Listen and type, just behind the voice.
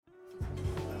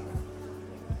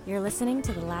You're listening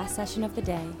to the last session of the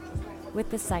day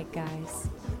with the Psych Guys.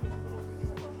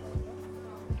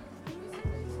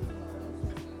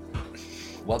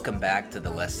 Welcome back to the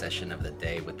last session of the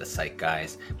day with the Psych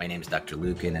Guys. My name is Dr.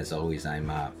 Lucan. As always,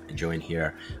 I'm joined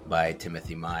here by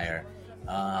Timothy Meyer.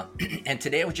 And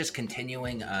today we're just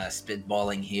continuing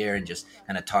spitballing here and just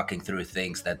kind of talking through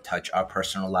things that touch our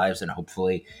personal lives, and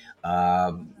hopefully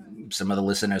some of the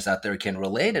listeners out there can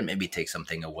relate and maybe take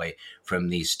something away from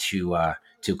these two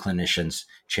clinicians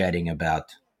chatting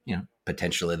about,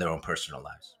 potentially their own personal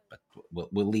lives. But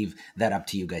we'll leave that up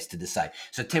to you guys to decide.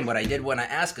 So, Tim, what I did want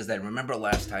to ask is that, remember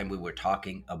last time we were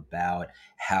talking about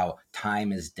how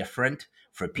time is different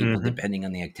for people depending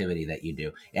on the activity that you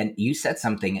do. And you said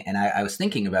something, and I was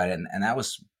thinking about it, and that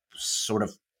was sort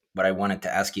of what I wanted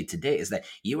to ask you today, is that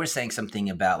you were saying something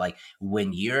about, like,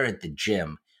 when you're at the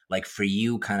gym, like, for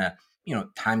you, kind of,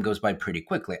 time goes by pretty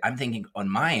quickly. I'm thinking on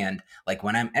my end, like,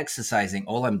 when I'm exercising,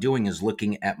 all I'm doing is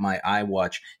looking at my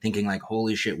iWatch, thinking like,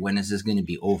 holy shit, when is this going to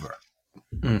be over?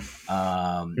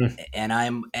 And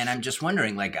I'm just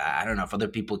wondering, like, I don't know if other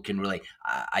people can relate.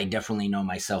 I definitely know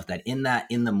myself that in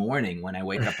the morning when I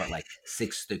wake up at like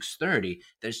 6:30,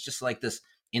 there's just like this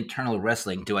internal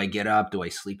wrestling. Do I get up? Do I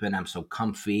sleep in? I'm so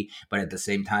comfy, but at the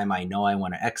same time, I know I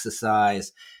want to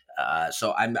exercise.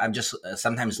 So I'm just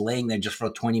sometimes laying there just for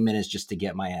 20 minutes just to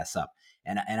get my ass up.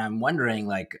 And I'm wondering,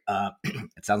 like,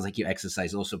 it sounds like you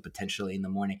exercise also potentially in the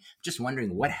morning. Just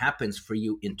wondering what happens for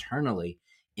you internally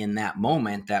in that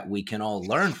moment that we can all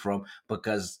learn from,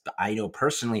 because I know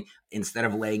personally, instead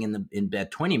of laying in bed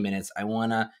 20 minutes, I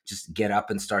want to just get up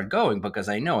and start going, because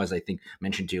I know, as I think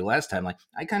mentioned to you last time, like,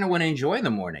 I kind of want to enjoy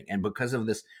the morning. And because of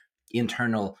this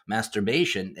internal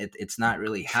masturbation, it's not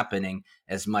really happening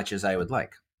as much as I would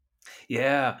like.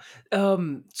 Yeah.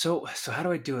 So how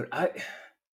do I do it?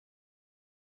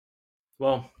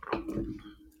 Well,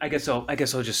 I guess I'll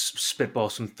just spitball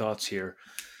some thoughts here.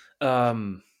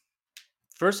 Um,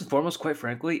 First and foremost, quite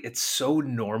frankly, it's so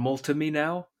normal to me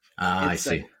now. I It's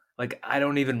see. like I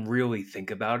don't even really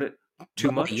think about it too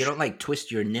But wait, you much. don't like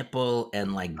twist your nipple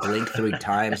and like blink 3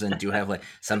 times and do have like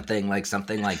something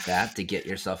like that to get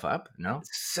yourself up? No?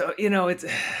 So it's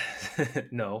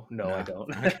no, I No.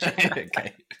 don't.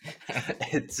 Okay.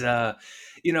 It's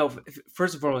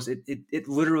first and foremost, it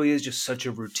literally is just such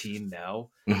a routine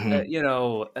now. Hmm.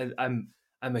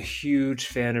 I'm a huge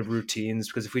fan of routines,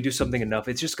 because if we do something enough,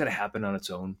 it's just going to happen on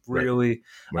its own, Right. really.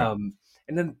 Right.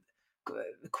 And then,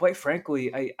 quite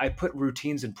frankly, I put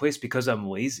routines in place because I'm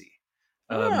lazy.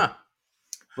 Um, Ah,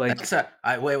 like that's a.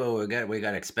 Wait. We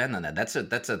got to expand on that.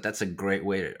 That's a great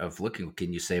way of looking.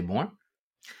 Can you say more?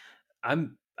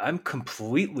 I'm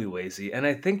completely lazy, and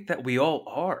I think that we all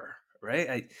are, right?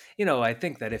 I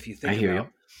think that if you I think hear about,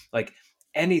 you. like,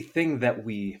 anything that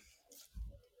we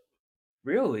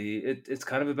really, it's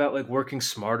kind of about, like, working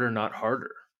smarter, not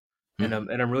harder. And Hmm.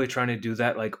 I'm really trying to do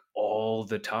that, like, all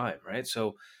the time, right?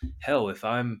 So, hell, if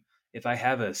I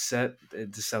have a set, it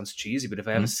just sounds cheesy, but if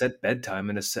I have a Hmm. set bedtime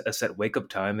and a set wake up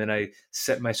time, and I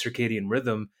set my circadian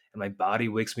rhythm and my body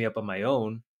wakes me up on my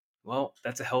own, well,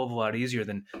 that's a hell of a lot easier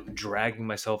than dragging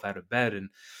myself out of bed.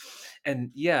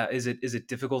 And yeah, is it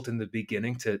difficult in the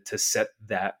beginning to set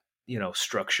that,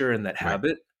 structure and that Right.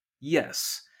 habit?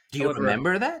 Yes. Do you However,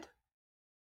 remember that?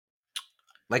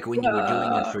 Like, when you were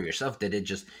doing it uh, for yourself, did it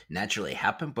just naturally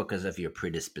happen because of your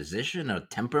predisposition or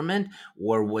temperament,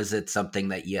 or was it something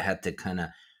that you had to kind of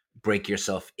break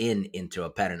yourself into a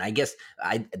pattern? I guess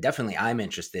I'm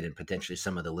interested in potentially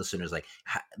some of the listeners, like,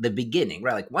 the beginning,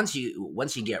 right? Like, once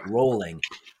you get rolling,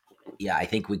 yeah, I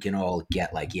think we can all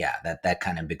get, like, yeah, that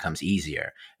kind of becomes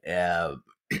easier. Uh,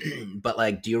 but,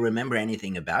 like, do you remember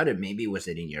anything about it? Maybe was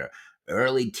it in your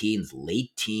early teens,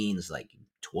 late teens, like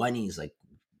 20s? Like,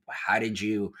 how did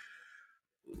you?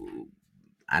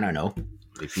 I don't know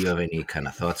if you have any kind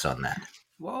of thoughts on that.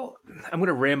 well, I'm going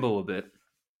to ramble a bit,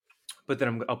 but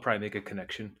then I'll probably make a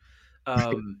connection.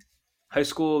 Um, High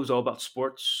school was all about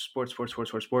sports, sports, sports, sports,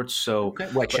 sports, sports. So, Okay,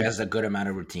 which like, has a good amount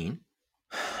of routine.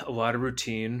 a lot of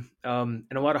routine, and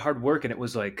a lot of hard work. And it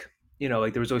was like,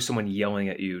 like, there was always someone yelling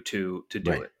at you to do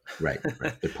Right, it. right,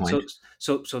 right. Good point.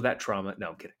 So that trauma. No,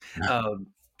 I'm kidding. No, Um,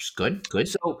 it's good, good.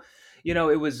 so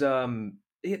it was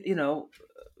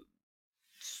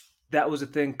that was a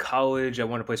thing. College, I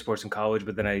wanted to play sports in college,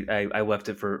 but then I left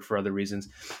it for other reasons.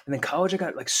 And then college, I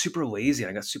got, like, super lazy, and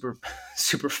I got super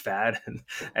super fat, and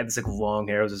I had this, like, long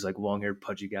hair. I was this, like, long haired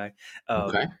pudgy guy,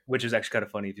 Okay, which is actually kind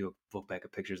of funny if you look back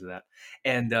at pictures of that.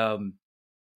 And and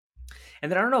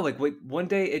then I don't know, like, one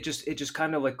day it just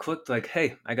kind of, like, clicked, like,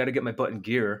 hey, I got to get my butt in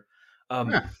gear.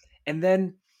 Um, yeah, and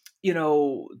then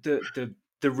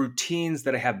the the routines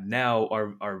that I have now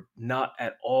are not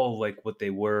at all like what they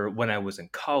were when I was in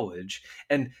college.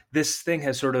 And this thing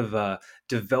has sort of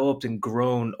developed and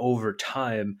grown over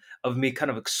time of me kind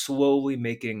of like slowly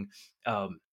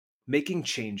um, making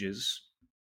changes,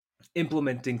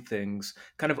 implementing things,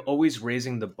 kind of always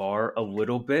raising the bar a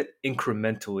little bit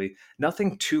incrementally.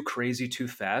 Nothing too crazy too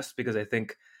fast because I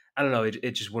think I don't know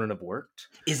it just wouldn't have worked.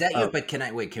 Is that your? Uh, But can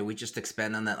I wait? Can we just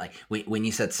expand on that? Like when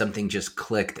you said something just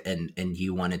clicked and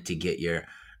you wanted to get your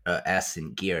ass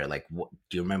in gear. Like, what,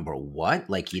 do you remember what?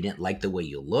 Like, you didn't like the way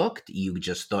you looked. You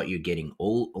just thought you're getting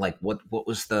old. Like, what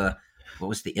was the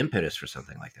impetus for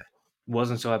something like that?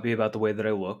 wasn't so happy about the way that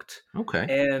I looked, Okay.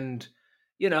 and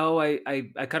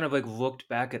I kind of like looked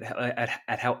back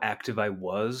at how active I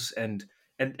was, and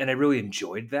I really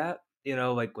enjoyed that. I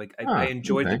Ah,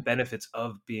 enjoyed the okay. benefits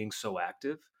of being so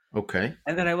active, Okay.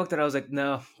 and then I looked at it, I was like,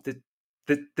 no,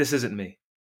 this isn't me.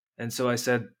 And so I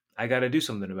said, I got to do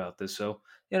something about this. So,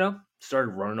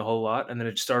 started running a whole lot. And then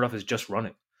it started off as just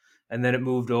running. And then it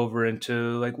moved over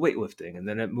into like weightlifting. And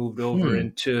then it moved over Hmm.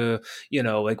 into,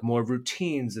 like more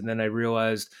routines. And then I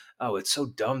realized, oh, it's so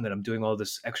dumb that I'm doing all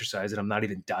this exercise and I'm not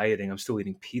even dieting. I'm still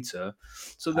eating pizza.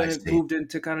 So I then it see. moved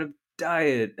into kind of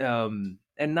diet,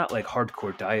 and not like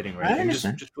hardcore dieting or I anything, just,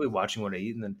 understand. just really watching what I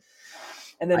eat. And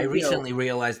I then, recently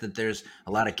realized that there's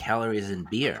a lot of calories in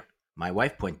beer. My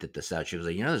wife pointed this out. She was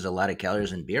like, there's a lot of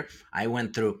calories in beer. I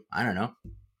went through, I don't know,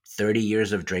 30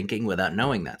 years of drinking without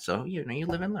knowing that. So, you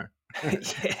live and learn.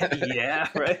 Yeah, yeah,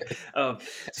 right. Um,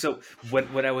 so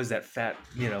when I was that fat,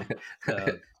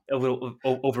 uh, a little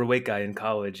overweight guy in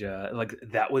college, like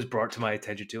that was brought to my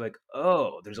attention too. Like,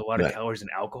 oh, there's a lot of Right. calories in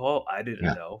alcohol. I didn't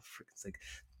Yeah. know. It's like,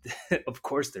 of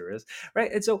course there is,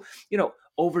 right? And so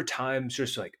over time,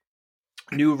 just like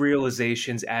new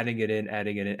realizations, adding it in,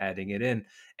 adding it in,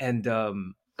 and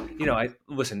I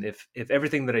listen. If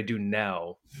everything that I do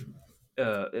now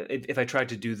if I tried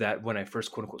to do that when I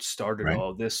first quote unquote started Right.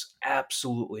 all this,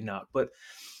 absolutely not. But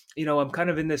I'm kind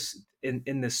of in this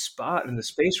spot in the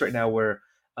space right now where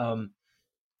um,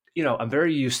 I'm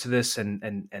very used to this and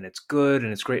it's good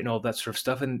and it's great and all that sort of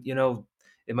stuff. And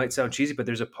it might sound cheesy, but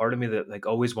there's a part of me that like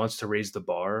always wants to raise the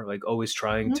bar, like always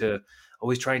trying to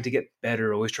get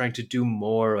better, always trying to do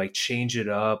more, like change it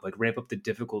up, like ramp up the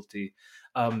difficulty.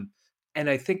 Um, and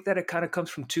I think that it kind of comes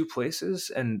from two places,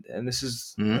 and this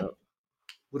is Hmm.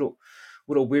 little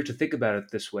little weird to think about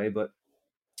it this way, but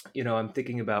I'm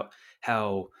thinking about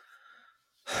how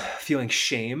feeling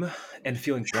shame and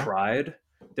feeling Sure. pride,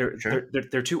 Sure.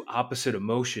 they're two opposite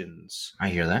emotions, I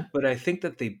hear that. but I think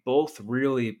that they both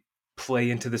really play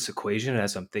into this equation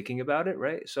as I'm thinking about it,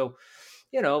 right? So,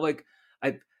 like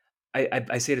I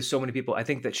I say to so many people, I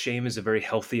think that shame is a very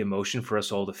healthy emotion for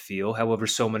us all to feel. However,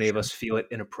 so many of Sure. us feel it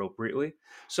inappropriately.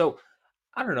 So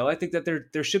I don't know. I think that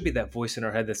there should be that voice in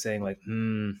our head that's saying like,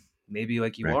 maybe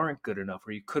like you Right. aren't good enough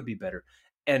or you could be better,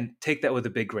 and take that with a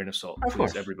big grain of salt, Of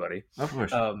please, course. everybody. Of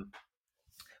course. Um,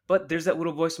 but there's that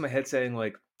little voice in my head saying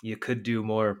like, you could do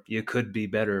more, you could be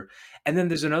better, and then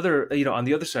there's another, on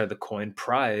the other side of the coin,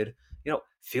 pride.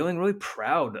 Feeling really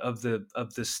proud of the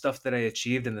stuff that I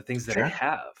achieved and the things that I Sure.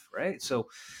 have, right? So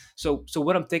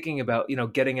what I'm thinking about,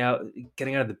 getting out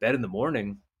of the bed in the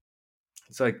morning,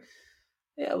 it's like,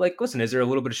 yeah, like, listen, is there a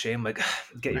little bit of shame? Like,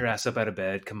 get Right. your ass up out of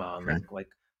bed. Come on, Sure.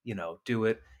 do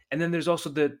it. And then there's also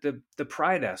the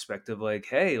pride aspect of like,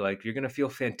 hey, like you're gonna feel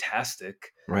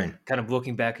fantastic, Right. kind of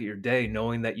looking back at your day,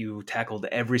 knowing that you tackled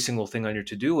every single thing on your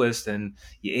to do list and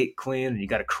you ate clean and you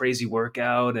got a crazy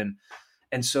workout,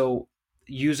 and so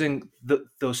using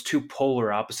those two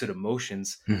polar opposite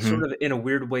emotions, sort Hmm. of in a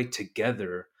weird way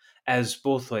together as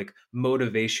both like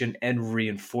motivation and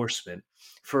reinforcement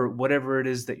for whatever it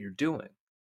is that you're doing.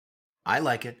 I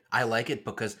like it. I like it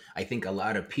because I think a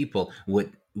lot of people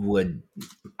would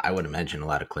I would imagine a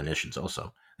lot of clinicians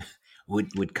also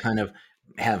would kind of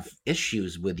have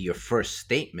issues with your first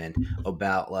statement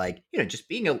about like just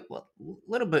being a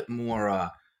little bit more uh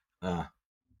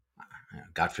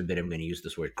God forbid I'm going to use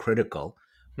this word critical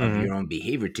of Mhm. your own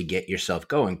behavior to get yourself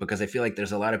going, because I feel like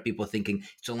there's a lot of people thinking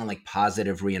it's only like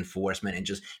positive reinforcement and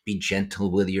just be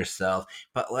gentle with yourself,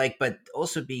 but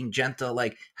also being gentle,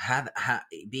 like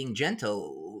being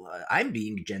gentle. I'm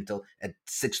being gentle at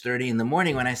 6:30 in the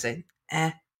morning when I say,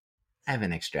 I have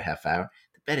an extra half hour.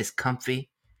 The bed is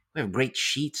comfy. We have great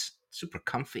sheets, super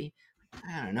comfy.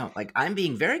 I don't know. Like, I'm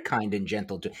being very kind and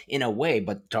gentle to in a way,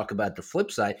 but talk about the flip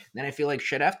side, then I feel like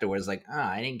shit afterwards. Like,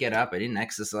 I didn't get up, I didn't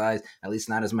exercise, at least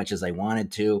not as much as I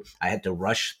wanted to. I had to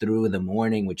rush through the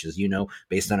morning, which is,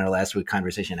 based on our last week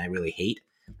conversation, I really hate.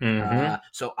 Mhm.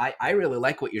 So I really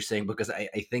like what you're saying, because I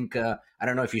think I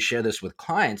don't know if you share this with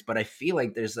clients, but I feel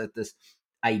like there's like this.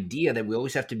 idea that we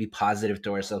always have to be positive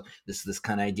to ourselves. This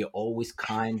kind of idea, always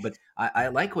kind. But I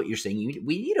like what you're saying.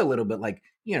 We need a little bit like,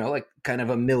 like kind of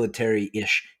a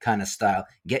military-ish kind of style.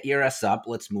 Get your ass up,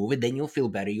 let's move it. Then you'll feel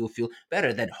better. You'll feel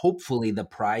better. That hopefully the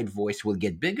pride voice will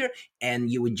get bigger, and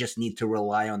you would just need to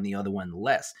rely on the other one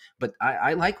less. But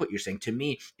I like what you're saying. To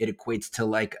me, it equates to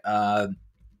like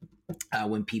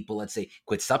when people, let's say,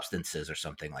 quit substances or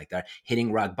something like that,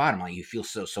 hitting rock bottom, like you feel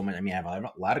so much. I mean, I have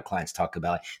a lot of clients talk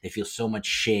about like, they feel so much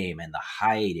shame and the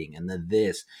hiding and the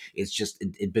this. It's just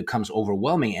it becomes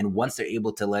overwhelming, and once they're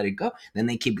able to let it go, then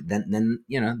they keep then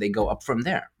they go up from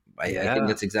there. I think Yeah.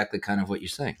 that's exactly kind of what you're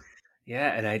saying.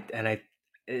 Yeah,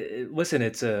 listen.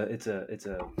 It's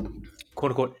a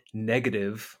quote unquote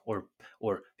negative, or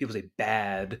people say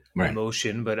bad Right.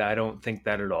 emotion, but I don't think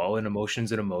that at all. An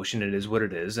emotion's an emotion. It is what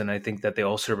it is, and I think that they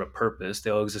all serve a purpose.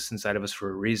 They all exist inside of us for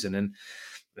a reason, and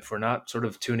if we're not sort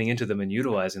of tuning into them and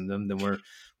utilizing them, then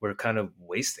we're kind of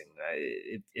wasting.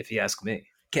 If you ask me.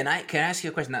 Can I ask you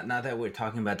a question? Now that we're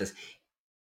talking about this,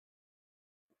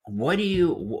 what do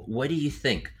you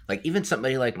think, like even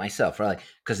somebody like myself, right? Like,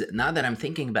 because now that I'm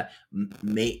thinking about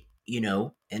may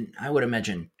and I would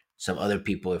imagine some other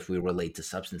people, if we relate to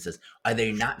substances, are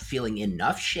they not feeling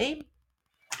enough shame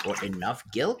or enough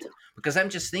guilt? Because I'm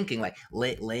just thinking like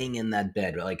laying in that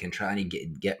bed, like, and trying to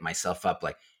get myself up,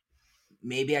 like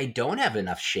maybe I don't have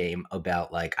enough shame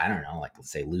about, like, I don't know, like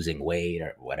let's say losing weight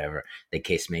or whatever the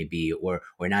case may be, or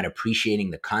not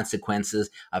appreciating the consequences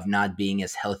of not being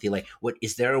as healthy. Like, what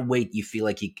is there a way you feel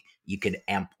like you could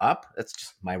amp up? That's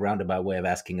just my roundabout way of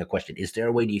asking a question. Is there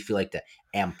a way do you feel like to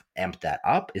amp that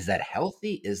up? Is that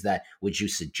healthy? Would you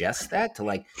suggest that to,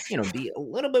 like, be a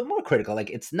little bit more critical? Like,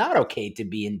 it's not okay to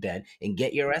be in bed and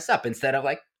get your ass up instead of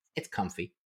like, it's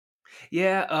comfy.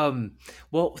 Yeah.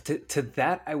 Well, to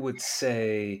that, I would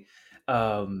say,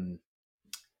 um,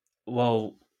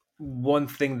 well, one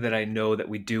thing that I know that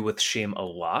we do with shame a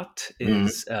lot Mhm.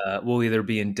 is we'll either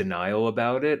be in denial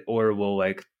about it, or we'll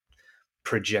like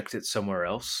project it somewhere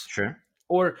else, Sure.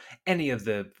 or any of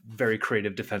the very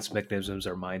creative defense mechanisms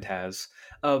our mind has.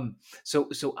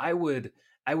 So I would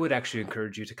actually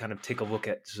encourage you to kind of take a look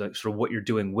at sort of what you're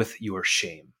doing with your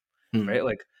shame, Hmm. right?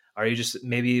 Like, are you just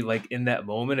maybe like in that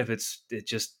moment, if it's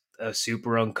just a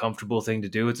super uncomfortable thing to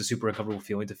do, it's a super uncomfortable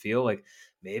feeling to feel, like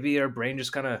maybe our brain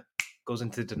just kind of goes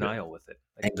into denial with it,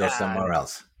 like, And go somewhere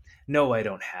else. no, I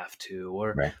don't have to.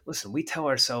 Or Right. listen, we tell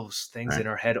ourselves things Right. in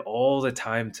our head all the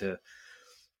time to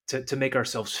make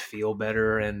ourselves feel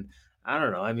better. And I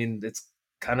don't know. I mean, it's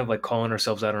kind of like calling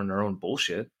ourselves out on our own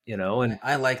bullshit, I, and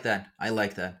I like that. I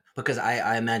like that because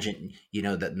I imagine,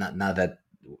 that now that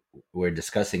we're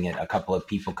discussing it, a couple of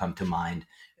people come to mind,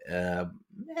 uh,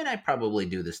 and I probably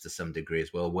do this to some degree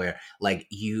as well, where like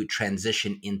you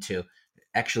transition into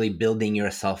actually building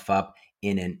yourself up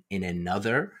in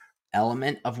another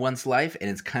element of one's life, and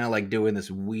it's kind of like doing this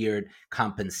weird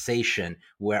compensation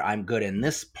where I'm good in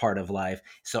this part of life,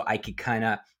 so I could kind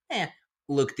of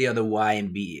look the other way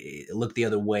and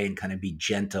kind of be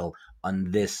gentle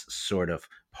on this sort of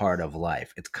part of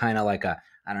life. It's kind of like I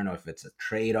don't know if it's a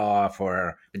trade off,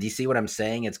 but do you see what I'm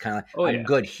saying? It's kind of like oh I'm yeah.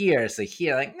 good here, so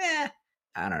here, like,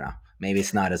 I don't know. Maybe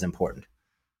it's not as important.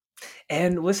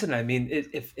 And listen, I mean,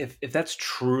 if that's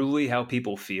truly how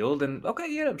people feel, then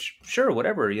okay, yeah, sure,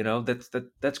 whatever,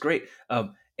 that's great.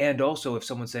 And also, if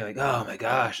someone's saying like, oh my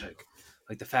gosh,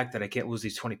 like the fact that I can't lose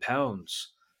these 20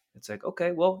 pounds, it's like,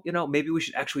 okay, well, maybe we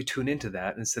should actually tune into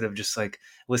that instead of just like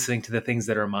listening to the things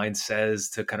that our mind says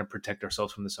to kind of protect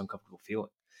ourselves from this uncomfortable feeling.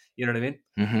 You know what I mean?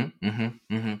 Mm-hmm.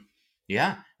 Mm-hmm. Mm-hmm.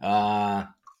 Yeah. Oh,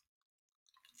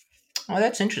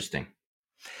 that's interesting.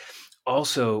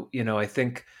 Also, uh, I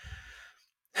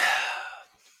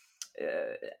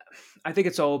think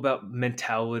it's all about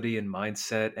mentality and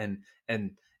mindset, and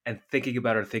thinking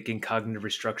about our thinking, cognitive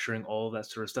restructuring, all of that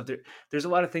sort of stuff. There's a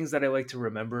lot of things that I like to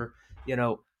remember.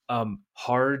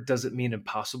 Hard doesn't mean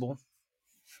impossible.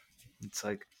 It's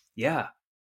like, yeah,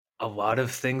 a lot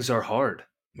of things are hard.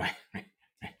 Right.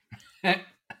 Right.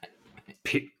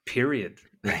 Period.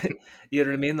 Right. You know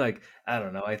what I mean? Like, I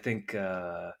don't know. I think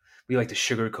we like to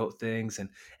sugarcoat things,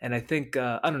 and I think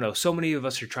I don't know. So many of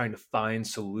us are trying to find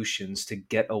solutions to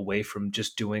get away from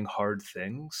just doing hard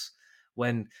things.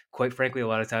 When, quite frankly, a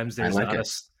lot of times I like it.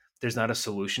 there's not a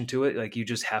solution to it. Like, you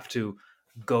just have to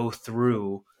go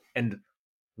through and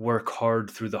work hard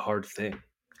through the hard thing.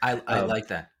 I Um, like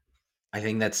that. I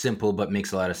think that's simple, but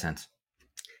makes a lot of sense.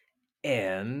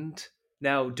 and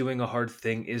Now, doing a hard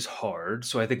thing is hard,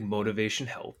 so I think motivation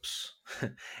helps.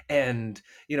 And,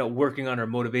 working on our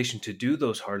motivation to do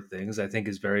those hard things, I think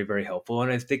is very, very helpful.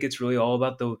 And I think it's really all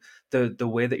about the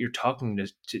way that you're talking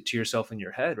to yourself in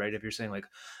your head, right? If you're saying like,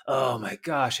 "Oh my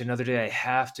gosh, another day I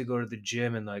have to go to the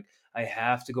gym and like I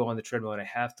have to go on the treadmill and I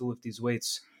have to lift these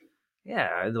weights."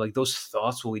 Yeah, like those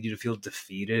thoughts will lead you to feel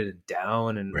defeated and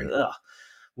down and Right. ugh.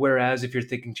 Whereas if you're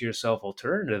thinking to yourself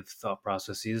alternative thought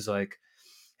processes like,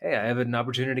 hey, I have an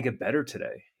opportunity to get better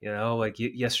today. Like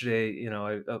yesterday,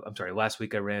 I'm sorry, last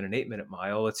week I ran an 8-minute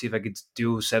mile. Let's see if I could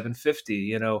do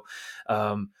 750.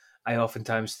 I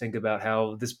oftentimes think about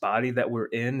how this body that we're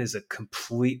in is a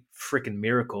complete freaking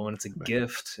miracle and it's a Right.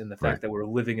 gift. And the Right. fact that we're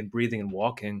living and breathing and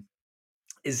walking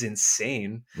is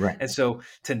insane. Right. And so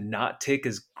to not take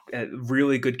as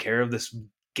really good care of this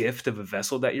gift of a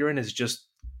vessel that you're in is just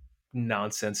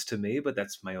nonsense to me, but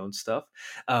that's my own stuff.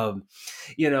 Um,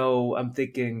 I'm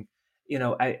thinking,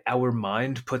 our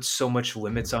mind puts so much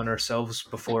limits on ourselves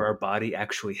before our body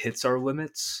actually hits our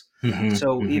limits. Hmm.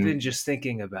 So Hmm. even just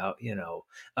thinking about,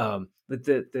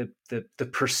 the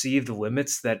perceived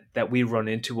limits that we run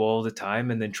into all the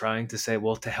time, and then trying to say,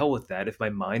 well, to hell with that. If my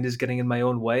mind is getting in my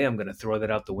own way, I'm going to throw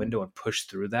that out the window and push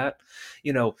through that.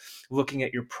 You know, looking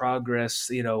at your progress,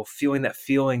 feeling that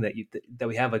feeling that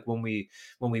we have, like when we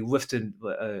lift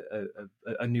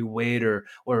a new weight or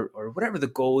whatever the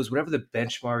goal is, whatever the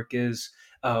benchmark is,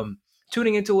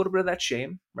 tuning into a little bit of that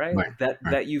shame, right? Right. That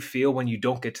Right. that you feel when you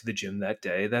don't get to the gym that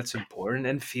day, that's important,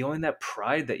 and feeling that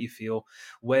pride that you feel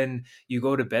when you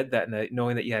go to bed that night,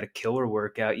 knowing that you had a killer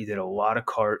workout, you did a lot of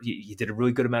you did a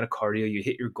really good amount of cardio, you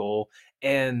hit your goal,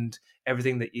 and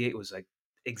everything that you ate was like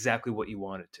exactly what you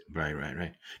wanted to. Right, right,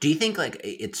 right. Do you think like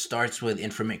it starts with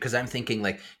information? Because I'm thinking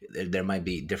like there might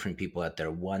be different people out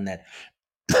there. One that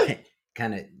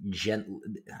kind of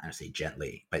I don't say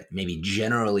gently, but maybe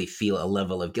generally feel a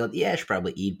level of guilt. Yeah, I should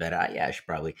probably eat better. Yeah, I should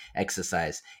probably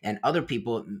exercise. And other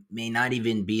people may not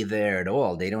even be there at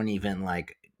all. They don't even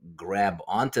like grab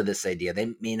onto this idea.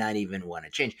 They may not even want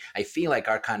to change. I feel like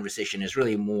our conversation is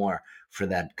really more for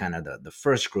that kind of the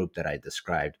first group that I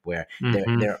described, where Hmm.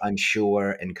 they're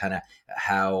unsure and kind of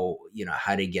how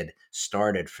to get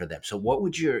started for them. So what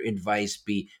would your advice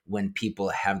be when people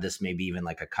have this, maybe even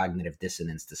like a cognitive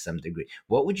dissonance to some degree?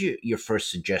 What would your first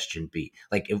suggestion be?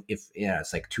 Like if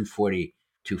it's like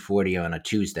 240 on a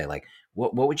Tuesday, like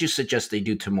what would you suggest they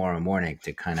do tomorrow morning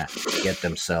to kind of get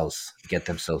themselves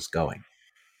going?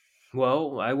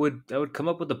 Well, I would come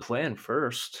up with a plan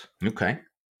first. Okay.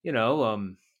 you know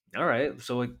um all right,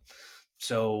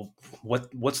 so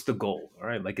what's the goal? All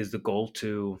right, like, is the goal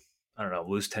to, I don't know,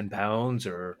 lose 10 pounds,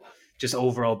 or just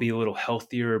overall be a little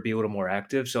healthier, be a little more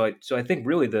active? So I think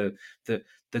really the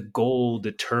goal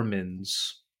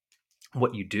determines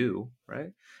what you do,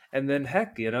 right? And then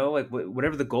heck, like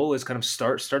whatever the goal is, kind of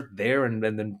start there,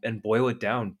 and boil it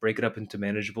down, break it up into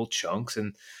manageable chunks,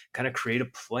 and kind of create a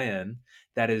plan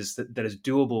that is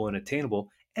doable and attainable,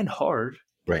 and hard,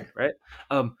 Right. right?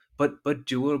 But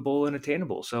doable and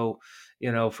attainable. So,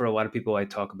 for a lot of people, I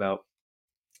talk about,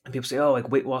 and people say, "Oh, like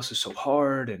weight loss is so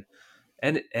hard,"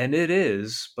 and it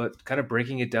is, but kind of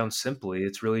breaking it down simply,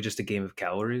 it's really just a game of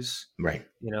calories. Right.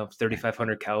 Right.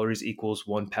 3,500 calories equals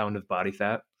 1 pound of body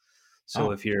fat. So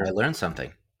Oh, if I you're learned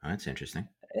something. Oh, that's interesting.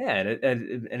 yeah,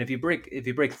 and if you break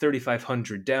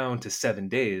 3,500 down to 7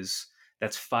 days,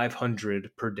 that's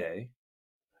 500 per day,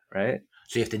 right?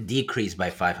 So you have to decrease by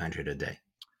 500 a day.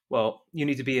 Well, you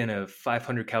need to be in a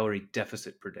 500 calorie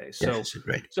deficit per day. So, Deficit.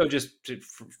 Right. so just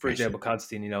for I see. example,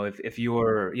 Constantine, if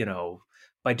you're,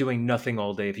 by doing nothing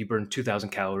all day, if you burn 2,000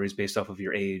 calories based off of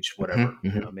your age, Hmm. whatever,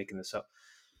 Hmm. I'm making this up.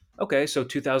 Okay, so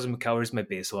 2,000 calories is my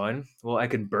baseline. Well, I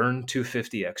can burn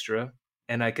 250 extra,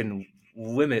 and I can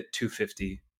limit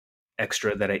 250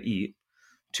 extra that I eat.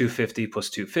 250 plus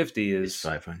 250 It's is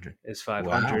 500. is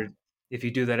Wow. 500. If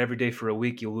you do that every day for a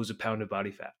week, you'll lose a pound of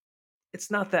body fat.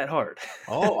 It's not that hard.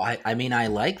 Oh, I mean, I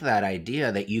like that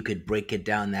idea that you could break it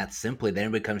down that simply. Then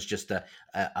it becomes just a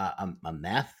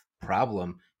math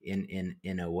problem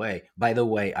in a way. By the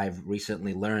way, I've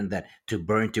recently learned that to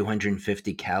burn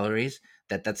 250 calories,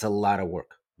 that's a lot of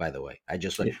work. By the way, I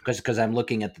just Yeah. because I'm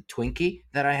looking at the Twinkie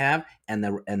that I have and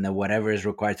the whatever is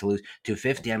required to lose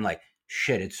 250. I'm like,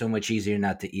 shit, it's so much easier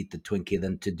not to eat the Twinkie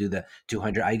than to do the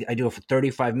 200. I do it for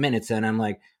 35 minutes, and I'm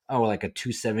like, oh, like a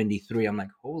 273. I'm like,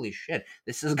 holy shit,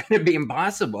 this is going to be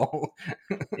impossible.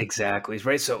 Exactly.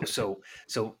 Right. So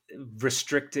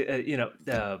restricted.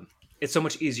 It's so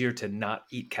much easier to not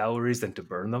eat calories than to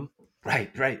burn them.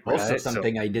 Right, right. Also Right. So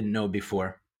something I didn't know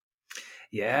before.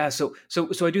 Yeah, so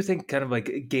I do think kind of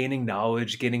like gaining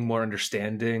knowledge, gaining more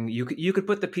understanding. You could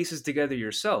put the pieces together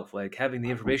yourself, like having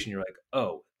the information. You're like,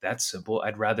 oh, that's simple.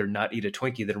 I'd rather not eat a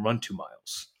Twinkie than run 2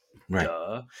 miles. Right.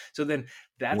 Duh. So then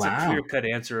that's a clear Wow. cut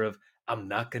answer of I'm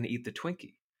not going to eat the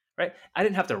Twinkie. Right? I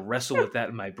didn't have to wrestle with that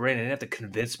in my brain. I didn't have to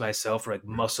convince myself or like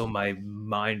muscle my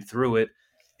mind through it.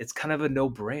 It's kind of a no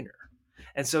brainer.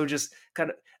 And so just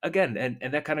kind of again,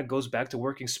 and that kind of goes back to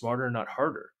working smarter, not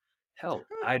harder. Hell,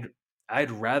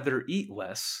 I'd rather eat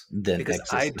less Then because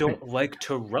I exercise. don't like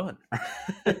to run.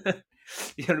 You know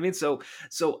what I mean? So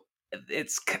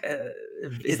it's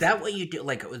Is it's that what you do?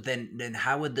 Like, then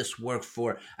how would this work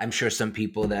for? I'm sure some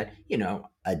people that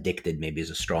addicted maybe is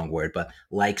a strong word, but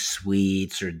like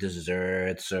sweets or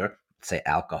desserts or say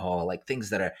alcohol, like things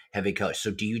that are heavy calories.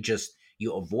 So do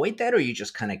you avoid that, or you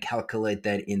just kind of calculate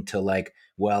that into like,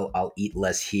 well, I'll eat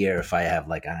less here if I have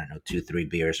like I don't know 2-3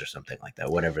 beers or something like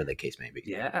that, whatever the case may be.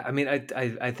 yeah. I mean,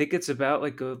 I think it's about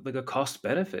like a cost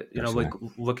benefit. That's Like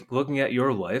right. looking at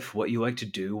your life, what you like to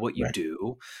do, what you Right.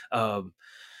 do. Um,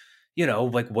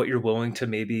 like what you're willing to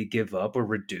maybe give up or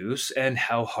reduce and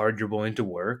how hard you're willing to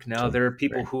work. Now, So there are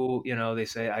people right. who, they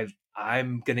say,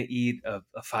 I'm going to eat a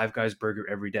Five Guys burger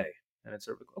every day. And it's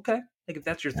sort of like, okay, like if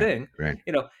that's your Right. thing, Right.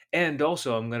 and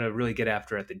also I'm going to really get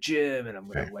after at the gym and I'm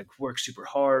going Right. to like work super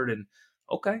hard and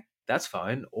okay, that's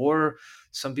fine. Or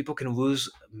some people can lose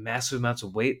massive amounts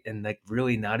of weight and like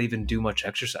really not even do much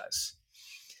exercise.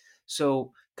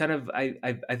 So kind of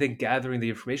I think gathering the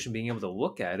information, being able to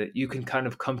look at it, you can kind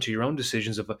of come to your own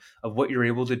decisions of what you're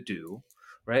able to do,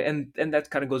 right? And that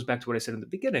kind of goes back to what I said in the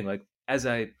beginning. Like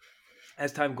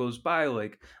as time goes by,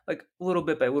 like little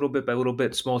bit by little bit by little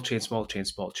bit, small change, small change,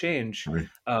 small change, Right.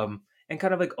 and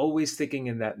kind of like always thinking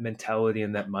in that mentality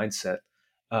and that mindset.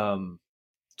 Um,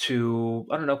 to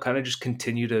I don't know, kind of just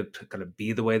continue to kind of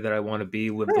be the way that I want to be,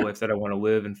 live the Huh. life that I want to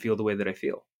live, and feel the way that I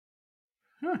feel.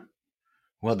 Huh.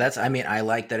 Well, I mean, I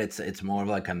like that it's more of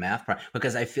like a math problem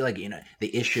because I feel like,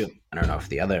 the issue, I don't know if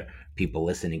the other people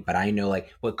listening, but I know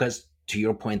like, because to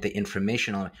your point, the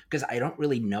informational, because I don't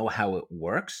really know how it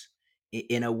works.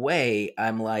 In a way,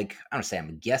 I'm like, I don't say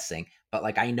I'm guessing, but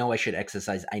like, I know I should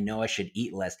exercise. I know I should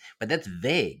eat less, but that's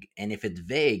vague. And if it's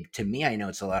vague to me, I know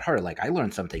it's a lot harder. Like I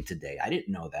learned something today. I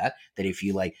didn't know that if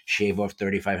you like shave off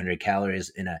 3,500 calories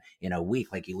in a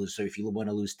week, like you lose. So if you want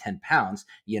to lose 10 pounds,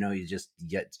 you just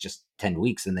get just 10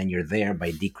 weeks and then you're there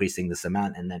by decreasing this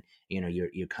amount. And then,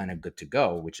 you're kind of good to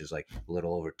go, which is like a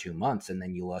little over 2 months. And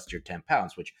then you lost your 10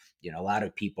 pounds, which, a lot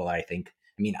of people, I think,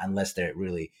 I mean, unless they're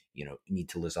really, need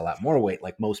to lose a lot more weight,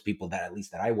 like most people that at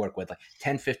least that I work with, like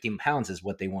 10, 15 pounds is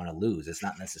what they want to lose. It's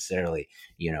not necessarily,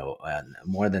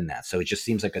 more than that. So it just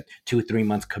seems like a 2-3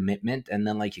 month commitment. And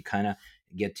then like you kind of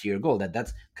get to your goal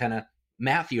that's kind of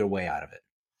math your way out of it.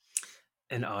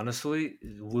 And honestly,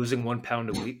 losing 1 pound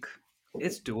a week,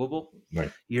 it's doable.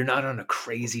 Right. You're not on a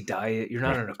crazy diet. You're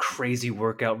not Right. on a crazy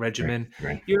workout Right. regimen.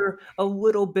 Right. You're a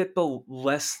little bit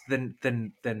less than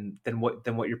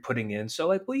what you're putting in. So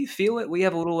like, will you feel it? We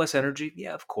have a little less energy.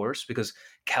 Yeah, of course, because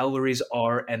calories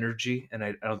are energy, and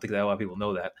I don't think that a lot of people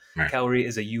know that. Right. Calorie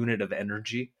is a unit of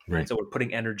energy. Right. So we're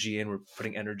putting energy in, we're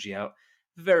putting energy out.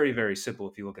 Very, very simple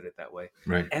if you look at it that way.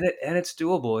 Right. And it's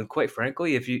doable. And quite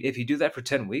frankly, if you do that for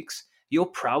 10 weeks, you'll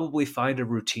probably find a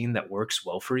routine that works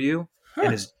well for you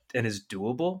and Huh. is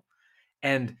doable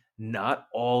and not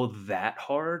all that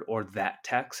hard or that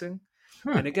taxing.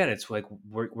 Huh. And again, it's like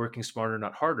working smarter,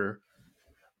 not harder,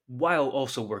 while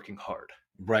also working hard,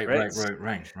 Right. right? Right.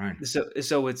 Right. Right. Right.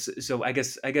 So I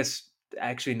guess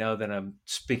actually now that I'm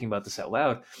speaking about this out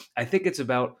loud, I think it's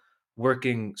about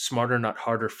working smarter, not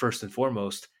harder, first and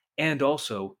foremost, and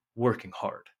also working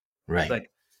hard. Right.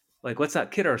 Like let's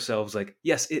not kid ourselves. Like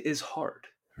yes, it is hard,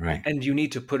 Right. and you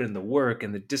need to put in the work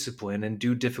and the discipline and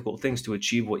do difficult things to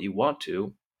achieve what you want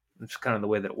to. It's kind of the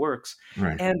way that it works,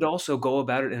 Right. and also go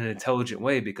about it in an intelligent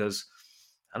way because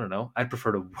I don't know, I'd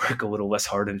prefer to work a little less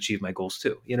hard and achieve my goals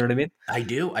too. You know what I mean? I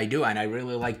do, and I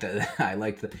really like that. I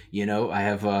like the, I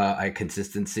have a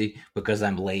consistency because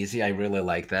I'm lazy. I really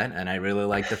like that, and I really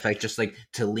like the fact just like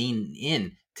to lean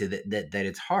in to that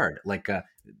it's hard. Like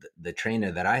the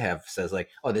trainer that I have says like,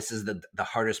 oh, this is the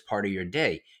hardest part of your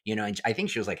day, and I think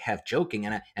she was like half joking,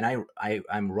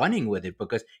 I'm running with it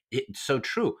because it's so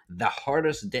true. The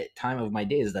hardest time of my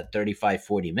day is that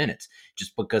 35-40 minutes,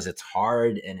 just because it's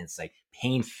hard and it's like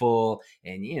painful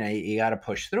and you got to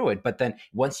push through it. But then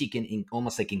once you can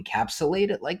almost like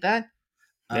encapsulate it like that,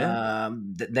 Yeah.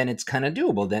 then it's kind of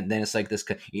doable. Then it's like this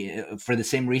for the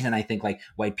same reason I think like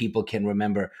why people can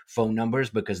remember phone numbers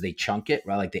because they chunk it,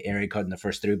 right? Like the area code in the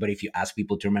first three. But if you ask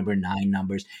people to remember 9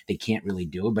 numbers, they can't really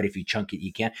do it. But if you chunk it,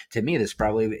 you can. To me, this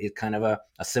probably is kind of a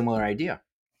similar idea.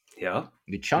 Yeah.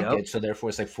 You chunk Yep. it, so therefore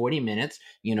it's like 40 minutes.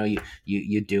 You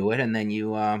do it, and then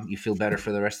you feel better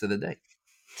for the rest of the day.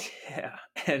 Yeah.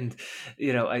 And,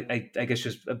 I guess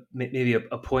just maybe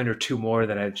a point or two more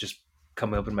that I've just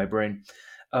come up in my brain.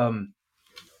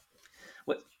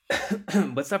 What,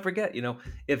 let's not forget,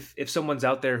 if someone's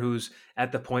out there who's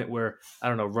at the point where, I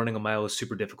don't know, running a mile is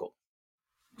super difficult.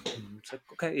 It's like,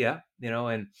 okay, yeah,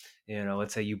 and,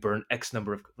 let's say you burn X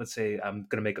number of, let's say I'm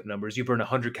going to make up numbers. You burn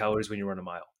 100 calories when you run a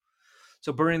mile.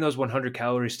 So burning those 100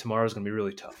 calories tomorrow is going to be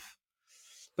really tough.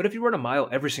 But if you run a mile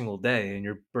every single day and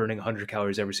you're burning 100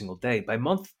 calories every single day, by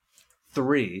month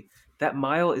 3, that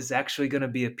mile is actually going to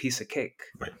be a piece of cake.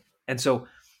 Right. And so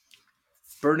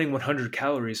burning 100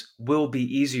 calories will be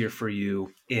easier for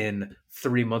you in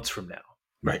 3 months from now.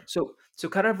 Right. So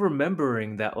kind of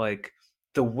remembering that, like,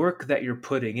 the work that you're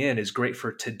putting in is great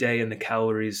for today and the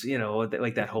calories,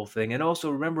 like that whole thing. And also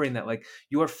remembering that, like,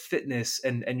 your fitness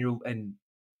and your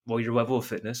level of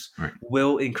fitness Right.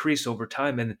 will increase over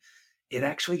time. And it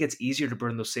actually gets easier to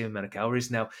burn those same amount of calories.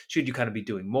 Now, should you kind of be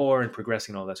doing more and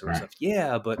progressing and all that sort of Right. stuff?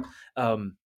 Yeah, but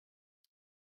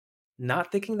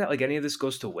not thinking that, like, any of this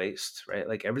goes to waste, right?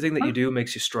 Like, everything that you do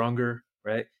makes you stronger,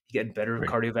 right? You get in better Right.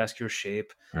 cardiovascular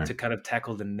shape Right. to kind of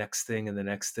tackle the next thing and the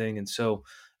next thing. And so,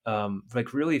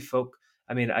 like, really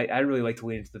I really like to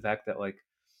lean into the fact that, like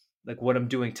what I'm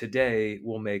doing today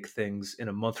will make things in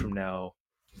a month from now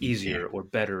easier or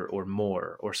better or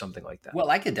more or something like that. Well,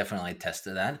 I could definitely attest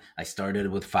to that. I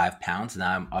started with 5 pounds.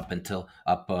 Now I'm up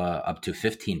to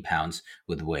 15 pounds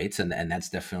with weights, and that's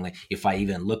definitely, if I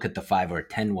even look at the 5 or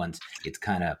 10 ones, it's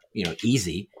kind of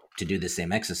easy to do the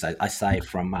same exercise. Aside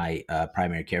from my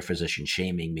primary care physician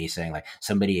shaming me, saying like,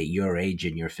 somebody at your age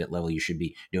and your fit level, you should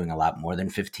be doing a lot more than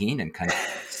 15, and kind of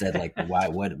said like,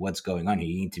 what's going on here?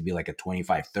 You need to be like a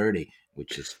 25, 30,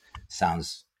 which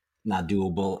sounds not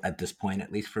doable at this point,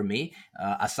 at least for me.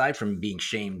 Aside from being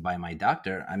shamed by my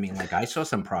doctor, I mean, like, I saw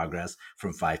some progress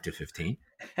from 5 to 15.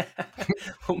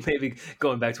 Well, maybe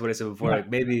going back to what I said before, like,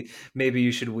 maybe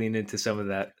you should lean into some of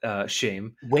that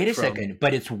shame. Wait a second,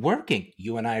 but it's working.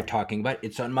 You and I are talking about it.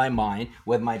 It's on my mind.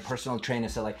 With my personal trainer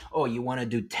said like, oh, you want to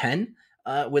do 10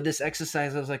 with this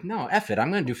exercise? I was like, no, F it. I'm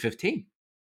going to do 15.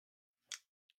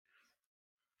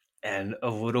 And a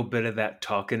little bit of that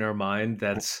talk in our mind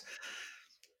that's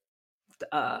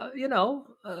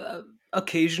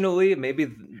occasionally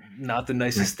maybe not the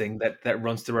nicest thing that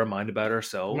runs through our mind about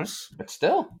ourselves, but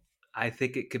still, I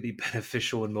think it could be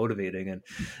beneficial and motivating.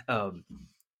 And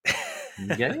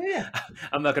yeah.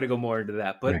 I'm not going to go more into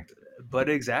that, but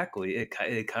exactly,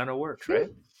 it kind of works,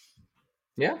 right?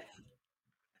 Yeah.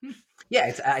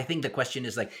 I think the question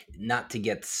is like, not to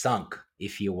get sunk,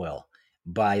 if you will,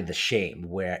 by the shame,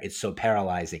 where it's so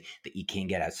paralyzing that you can't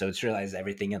get out. So it's realized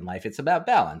everything in life, it's about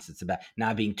balance. It's about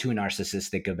not being too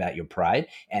narcissistic about your pride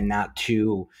and not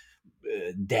too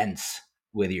dense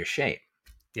with your shame.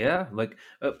 Yeah, like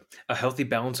a healthy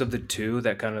balance of the two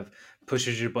that kind of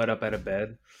pushes your butt up out of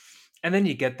bed. And then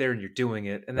you get there and you're doing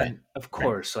it. And then, of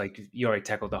course, like, you already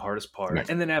tackled the hardest part. Right.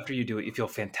 And then after you do it, you feel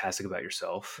fantastic about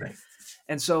yourself. Right.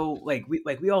 And so,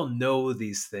 we all know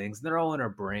these things, and they're all in our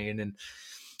brain. And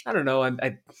I don't know.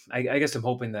 I guess I'm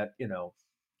hoping that,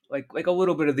 like a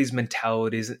little bit of these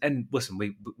mentalities. And listen,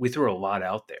 we throw a lot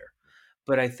out there,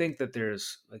 but I think that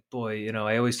there's, like, boy,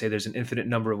 I always say there's an infinite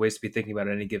number of ways to be thinking about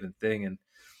any given thing, and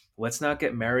let's not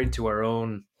get married to our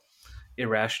own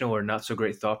irrational or not so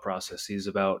great thought processes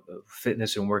about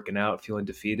fitness and working out, feeling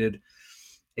defeated.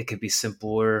 It could be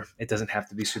simpler. It doesn't have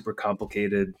to be super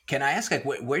complicated. Can I ask, like,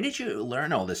 where did you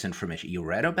learn all this information? You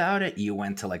read about it? You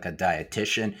went to like a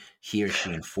dietitian? He or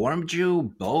she informed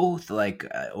you? Both? Like,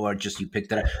 or just you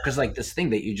picked it up? Because like this thing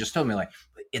that you just told me, like,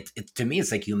 it to me,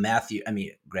 it's like I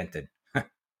mean, granted,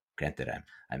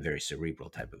 I'm very cerebral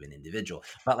type of an individual,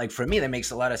 but like for me, that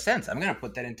makes a lot of sense. I'm going to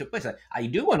put that into place. I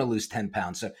do want to lose 10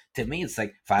 pounds. So to me, it's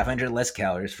like 500 less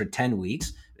calories for 10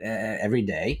 weeks every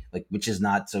day, like, which is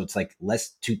not, so it's like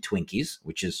less 2 Twinkies,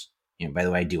 which is, by the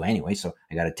way, I do anyway. So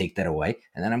I got to take that away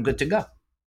and then I'm good to go.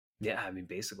 Yeah. I mean,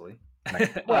 basically.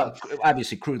 Right. Well,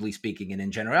 obviously, crudely speaking and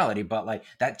in generality, but like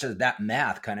that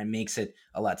math kind of makes it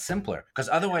a lot simpler. Because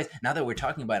otherwise, now that we're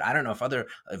talking about it, I don't know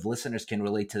if listeners can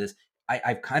relate to this.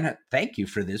 I've kind of, thank you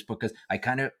for this, because I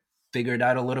kind of figured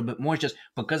out a little bit more, just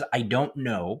because I don't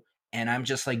know and I'm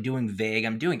just like doing vague.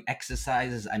 I'm doing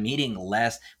exercises. I'm eating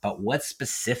less, but what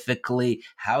specifically?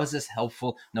 How is this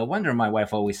helpful? No wonder my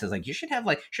wife always says like, you should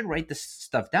write this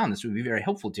stuff down. This would be very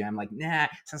helpful to you. I'm like, nah,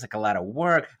 sounds like a lot of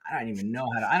work. I don't even know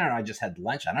how to. I don't know. I just had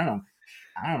lunch. I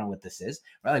don't know what this is.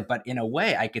 Right? Like, but in a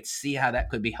way, I could see how that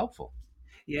could be helpful.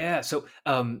 Yeah. So,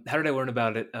 how did I learn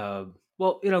about it?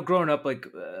 Well, growing up, like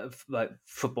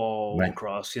football, Right.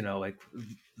 lacrosse, like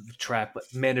track, like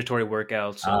mandatory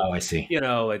workouts. So, Oh, I see.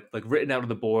 like written out on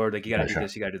the board, like you got to do Sure.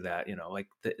 this, you got to do that. Like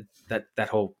that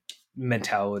whole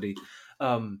mentality.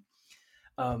 And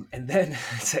then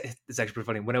it's actually pretty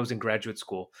funny. When I was in graduate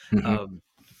school, Mm-hmm.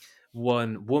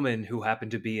 one woman who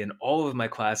happened to be in all of my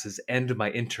classes and my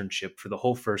internship for the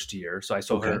whole first year. So I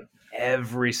saw Okay. her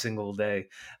every single day.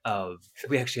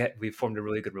 We formed a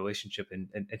really good relationship, and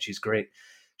she's great.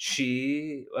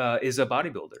 She is a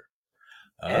bodybuilder,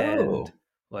 Oh, and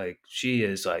like she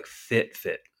is like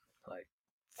like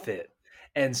fit.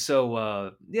 And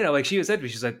so, like she said to me,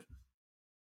 she's like,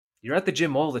 "You're at the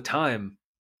gym all the time.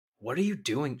 What are you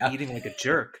doing eating like a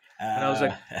jerk?" And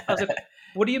uh, I was like,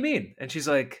 what do you mean? And she's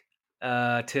like,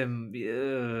 Tim,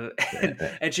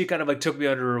 and she kind of like took me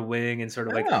under her wing and sort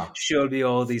of like oh, showed me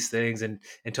all these things and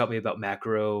taught me about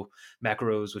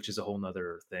macros, which is a whole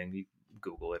nother thing. You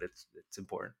Google it. It's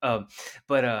important. But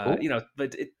cool.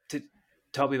 to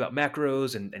taught me about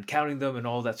macros and counting them and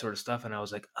all that sort of stuff. And I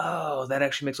was like, oh, that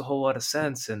actually makes a whole lot of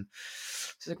sense. And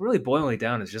it's like really boiling it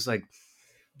down. It's just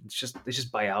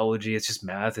biology. It's just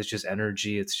math. It's just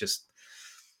energy. It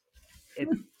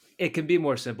it can be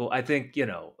more simple. I think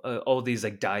all these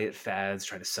like diet fads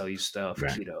trying to sell you stuff,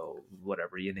 Right. keto,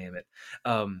 whatever you name it.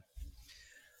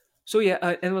 So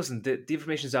yeah, and listen, the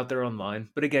information is out there online,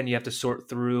 but again, you have to sort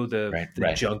through the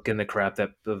Right. junk and the crap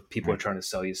that people are Right. trying to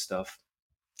sell you stuff,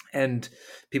 and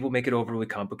people make it overly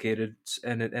complicated,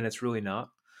 and it's really not.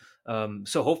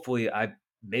 So hopefully, I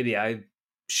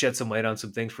shed some light on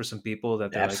some things for some people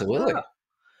that they're like, Absolutely.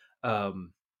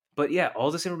 but yeah,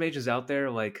 all this information is out there.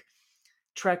 Like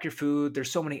track your food. There's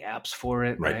so many apps for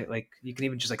it, Right. right? Like you can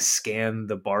even just like scan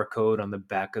the barcode on the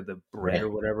back of the bread Right. or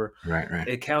whatever. Right.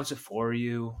 It counts it for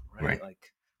you, right? Right.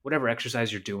 Like whatever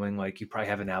exercise you're doing, like you probably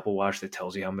have an Apple Watch that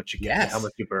tells you how much how Yes.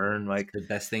 much you burn. Like The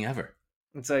best thing ever.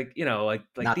 it's like like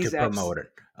Not to these apps. promote it,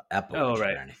 Apple Oh, Watch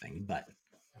right. or anything, but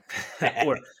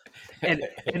Or and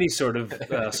any sort of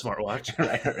smartwatch.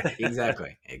 right.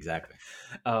 Exactly.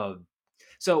 Um,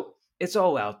 so it's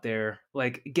all out there.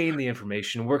 Like gain the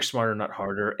information, work smarter, not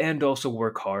harder, and also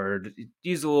work hard.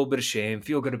 Use a little bit of shame.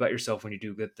 Feel good about yourself when you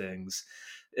do good things.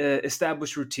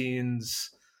 Establish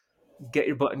routines. Get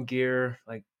your butt in gear.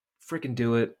 Like freaking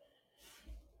do it.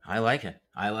 I like it.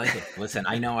 Listen,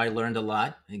 I know I learned a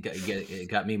lot. It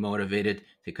got me motivated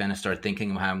to kind of start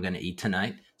thinking of how I'm going to eat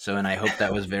tonight. So, and I hope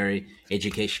that was very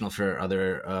educational for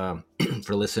other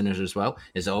for listeners as well.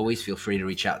 As always, feel free to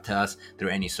reach out to us through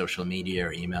any social media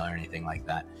or email or anything like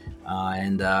that.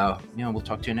 And we'll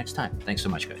talk to you next time. Thanks so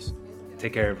much, guys.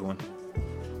 Take care, everyone.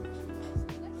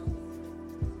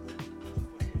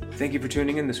 Thank you for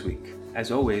tuning in this week.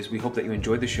 As always, we hope that you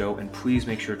enjoyed the show, and please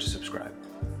make sure to subscribe.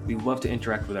 We love to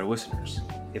interact with our listeners.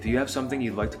 If you have something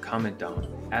you'd like to comment on,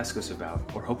 ask us about,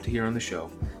 or hope to hear on the show,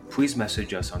 please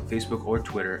message us on Facebook or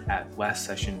Twitter at Last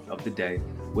Session of the Day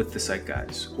with the Psych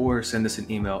Guys, or send us an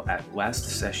email at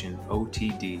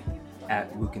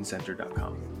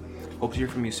lastsessionotd@lucancenter.com. Hope to hear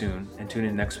from you soon, and tune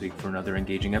in next week for another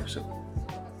engaging episode.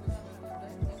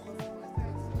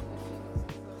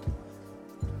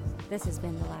 This has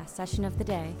been the last session of the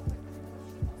day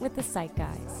with the Psych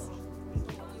Guys.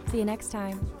 See you next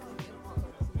time.